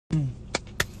What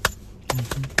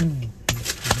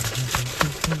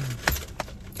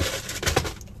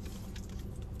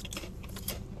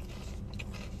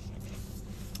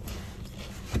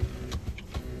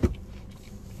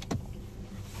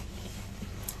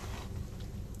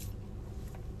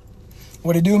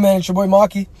it do, man? It's your boy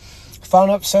Maxxkii.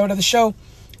 Final episode of the show.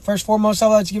 First and foremost, I'd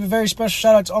like to give a very special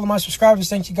shout out to all of my subscribers.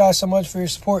 Thank you guys so much for your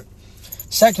support.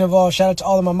 Second of all, shout out to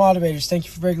all of my moderators. Thank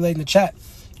you for regulating the chat.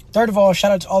 Third of all,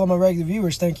 shout out to all of my regular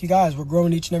viewers. Thank you guys. We're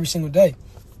growing each and every single day.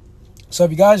 So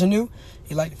if you guys are new,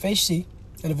 you like the face you see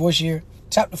and the voice you hear,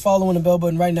 tap the follow and the bell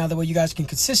button right now. That way you guys can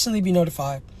consistently be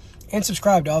notified and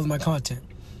subscribe to all of my content.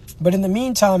 But in the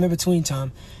meantime, in between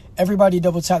time, everybody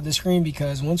double tap the screen,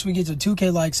 because once we get to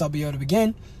 2K likes, I'll be able to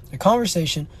begin the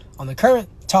conversation on the current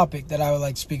topic that I would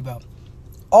like to speak about.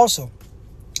 Also,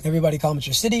 everybody comment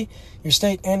your city, your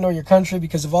state, and or your country,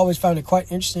 because I've always found it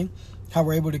quite interesting how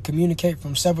we're able to communicate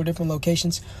from several different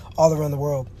locations all around the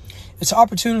world. It's an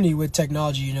opportunity with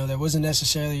technology, you know, that wasn't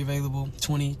necessarily available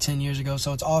 10 years ago,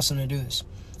 so it's awesome to do this.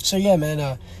 So yeah,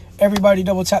 man, everybody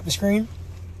double tap the screen.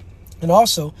 And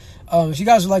also, if you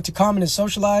guys would like to comment and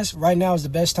socialize, right now is the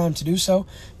best time to do so,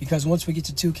 because once we get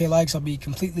to 2K likes, I'll be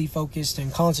completely focused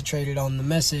and concentrated on the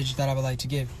message that I would like to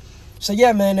give. So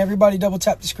yeah, man, everybody double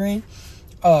tap the screen.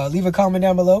 Leave a comment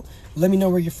down below. Let me know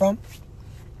where you're from.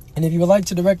 And if you would like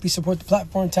to directly support the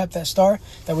platform, tap that star.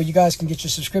 That way you guys can get your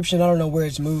subscription. I don't know where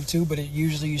it's moved to, but it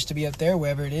usually used to be up there.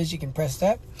 Wherever it is, you can press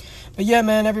that. But yeah,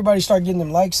 man, everybody start getting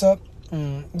them likes up.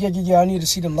 Yeah, I need to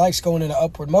see them likes going in an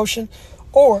upward motion.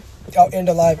 Or I'll end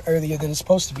the live earlier than it's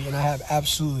supposed to be, and I have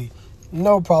absolutely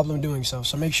no problem doing so.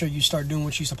 So make sure you start doing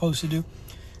what you're supposed to do.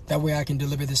 That way I can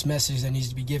deliver this message that needs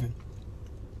to be given.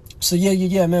 So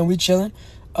yeah, man, we chilling.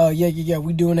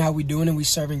 We doing how we doing, and we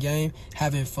serving game,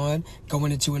 having fun,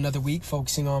 going into another week,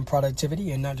 focusing on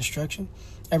productivity and not destruction.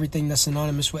 Everything that's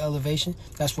synonymous with elevation,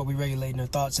 that's what we regulating our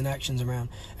thoughts and actions around.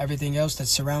 Everything else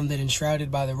that's surrounded and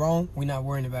shrouded by the wrong, we're not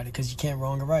worrying about it, because you can't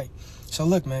wrong or right. So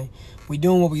look, man, we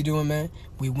doing what we doing, man.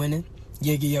 We winning.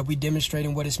 Yeah, we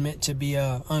demonstrating what it's meant to be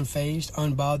unfazed,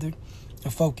 unbothered,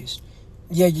 and focused.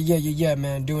 Yeah,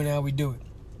 man, doing how we do it.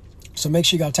 So make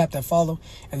sure you gotta tap that follow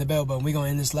and the bell button. We're gonna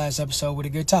end this last episode with a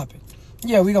good topic.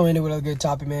 Yeah, we're gonna end it with a good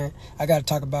topic, man. I gotta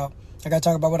talk about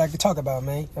what I can talk about,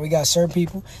 man. And we got certain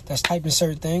people that's typing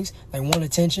certain things. They want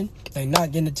attention. They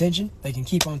not getting attention. They can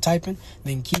keep on typing.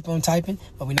 They can keep on typing,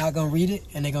 but we're not gonna read it,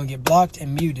 and they're gonna get blocked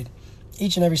and muted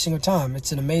each and every single time.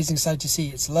 It's an amazing sight to see.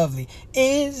 It's lovely.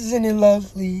 Isn't it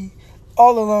lovely?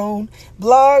 All alone.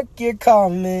 Block your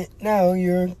comment. Now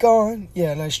you're gone.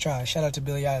 Yeah, nice try. Shout out to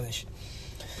Billie Eilish.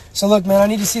 So look, man, I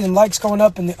need to see them likes going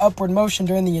up in the upward motion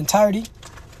during the entirety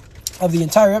of the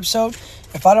entire episode.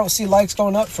 If I don't see likes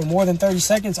going up for more than 30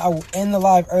 seconds, I will end the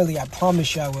live early. I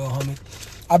promise you I will, homie.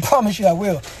 I promise you I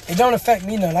will. It don't affect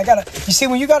me none. You see,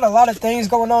 when you got a lot of things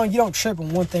going on, you don't trip when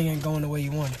one thing ain't going the way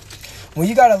you want it. When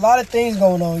you got a lot of things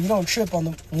going on, you don't trip on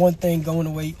the one thing going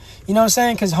the way, you know what I'm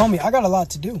saying? Because, homie, I got a lot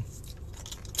to do.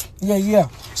 Yeah.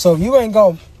 So if you ain't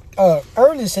going to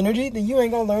earn this energy, then you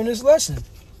ain't going to learn this lesson.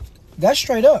 That's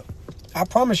straight up. I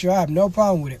promise you, I have no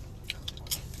problem with it.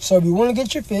 So if you want to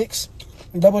get your fix,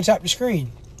 double tap the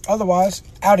screen. Otherwise,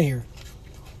 out of here.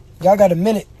 Y'all got a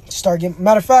minute to start getting.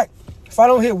 Matter of fact, if I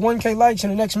don't hit 1K likes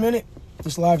in the next minute,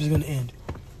 this live is going to end.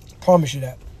 Promise you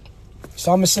that.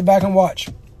 So I'm going to sit back and watch.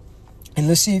 And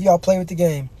let's see if y'all play with the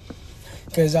game.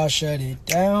 Because I'll shut it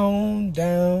down.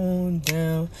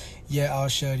 Yeah, I'll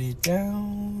shut it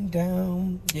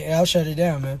down. Yeah, I'll shut it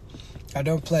down, man. I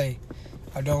don't play.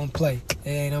 It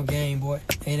ain't no game, boy.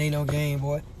 It ain't no game,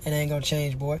 boy. It ain't gonna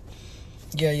change, boy.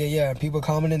 Yeah. People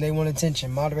commenting, they want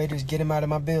attention. Moderators, get them out of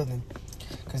my building,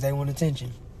 because they want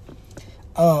attention.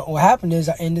 What happened is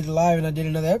I ended the live and I did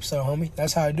another episode, homie.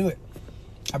 That's how I do it.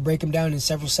 I break them down in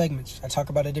several segments. I talk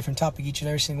about a different topic each and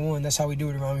every single one. That's how we do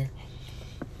it around here.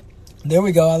 There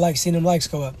we go. I like seeing them likes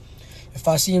go up. If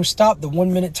I see them stop, the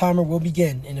 1 minute timer will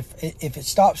begin. And if it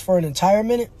stops for an entire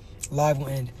minute, live will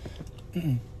end.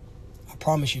 I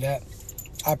promise you that.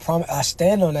 I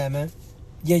stand on that, man.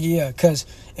 Yeah. Because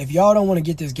if y'all don't want to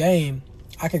get this game,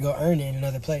 I could go earn it in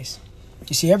another place.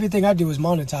 You see, everything I do is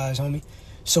monetized, homie.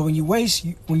 So when you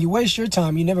waste your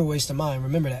time, you never waste mine.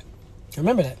 Remember that.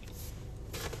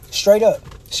 Straight up,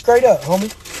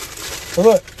 homie. But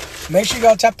look, make sure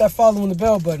y'all tap that follow and the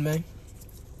bell button, man.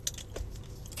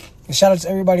 And shout out to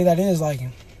everybody that is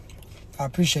liking. I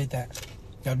appreciate that.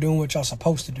 Y'all doing what y'all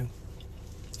supposed to do.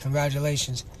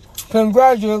 Congratulations.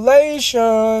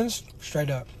 Straight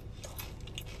up.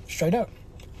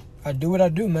 I do what I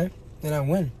do, man. And I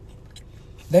win.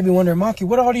 They be wondering, Maxxkii,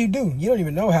 what all do you do? You don't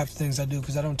even know half the things I do,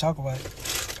 because I don't talk about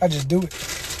it. I just do it.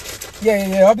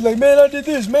 Yeah. I'll be like, man, I did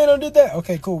this. Man, I did that.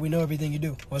 Okay, cool. We know everything you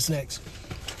do. What's next?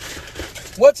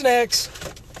 What's next?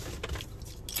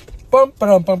 Bum,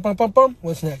 ba-dum, bum, bum, bum, bum.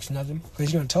 What's next? Nothing.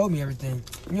 Because you done told me everything.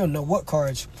 You don't know what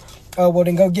cards. Oh, well,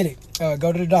 then go get it.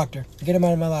 Go to the doctor. Get him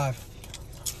out of my life.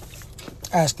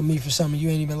 Asking me for something you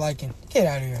ain't even liking. Get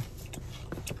out of here.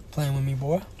 Playing with me,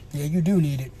 boy. Yeah, you do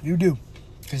need it. You do.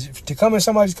 Because to come in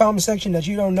somebody's comment section that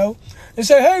you don't know and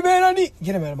say, hey, man, I need...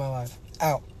 Get him out of my life.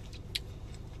 Out.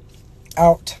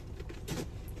 Out.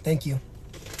 Thank you.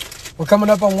 We're coming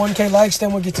up on 1K likes.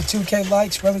 Then we'll get to 2K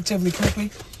likes relatively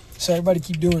quickly. So everybody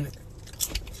keep doing it.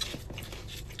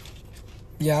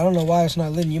 Yeah, I don't know why it's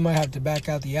not letting. You might have to back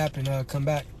out the app and come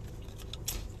back.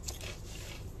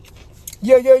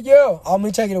 Yeah. I'm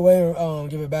going to take it away and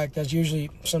give it back. That's usually,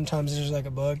 sometimes there's like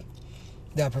a bug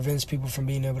that prevents people from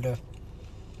being able to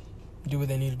do what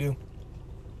they need to do.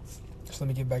 So let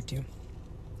me get back to you.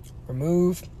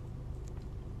 Remove.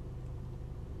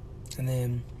 And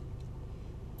then,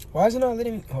 why is it not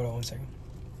letting me? Hold on one second.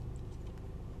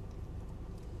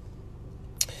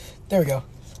 There we go.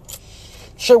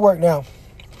 Should work now.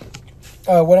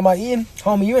 What am I eating?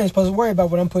 Homie, you ain't supposed to worry about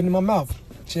what I'm putting in my mouth.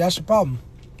 See, that's the problem.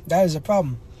 That is a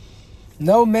problem.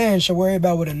 No man should worry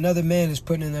about what another man is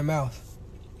putting in their mouth.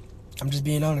 I'm just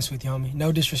being honest with you, homie.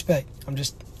 No disrespect. I'm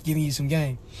just giving you some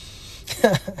game.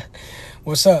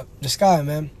 What's up? The sky,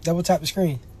 man. Double tap the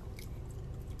screen.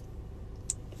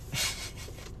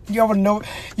 Y'all wanna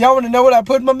know what I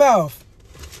put in my mouth?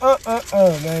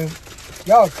 Man.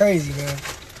 Y'all crazy, man.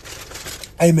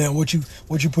 Hey, man, what you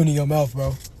put in your mouth,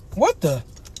 bro? What the?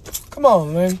 Come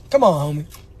on, man. Come on, homie.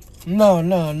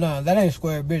 No. That ain't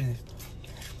square business.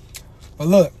 But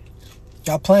look,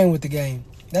 y'all playing with the game.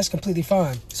 That's completely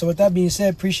fine. So with that being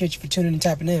said, appreciate you for tuning and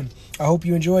tapping in. I hope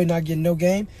you enjoyed not getting no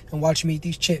game and watching me eat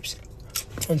these chips.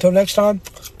 Until next time,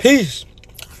 peace.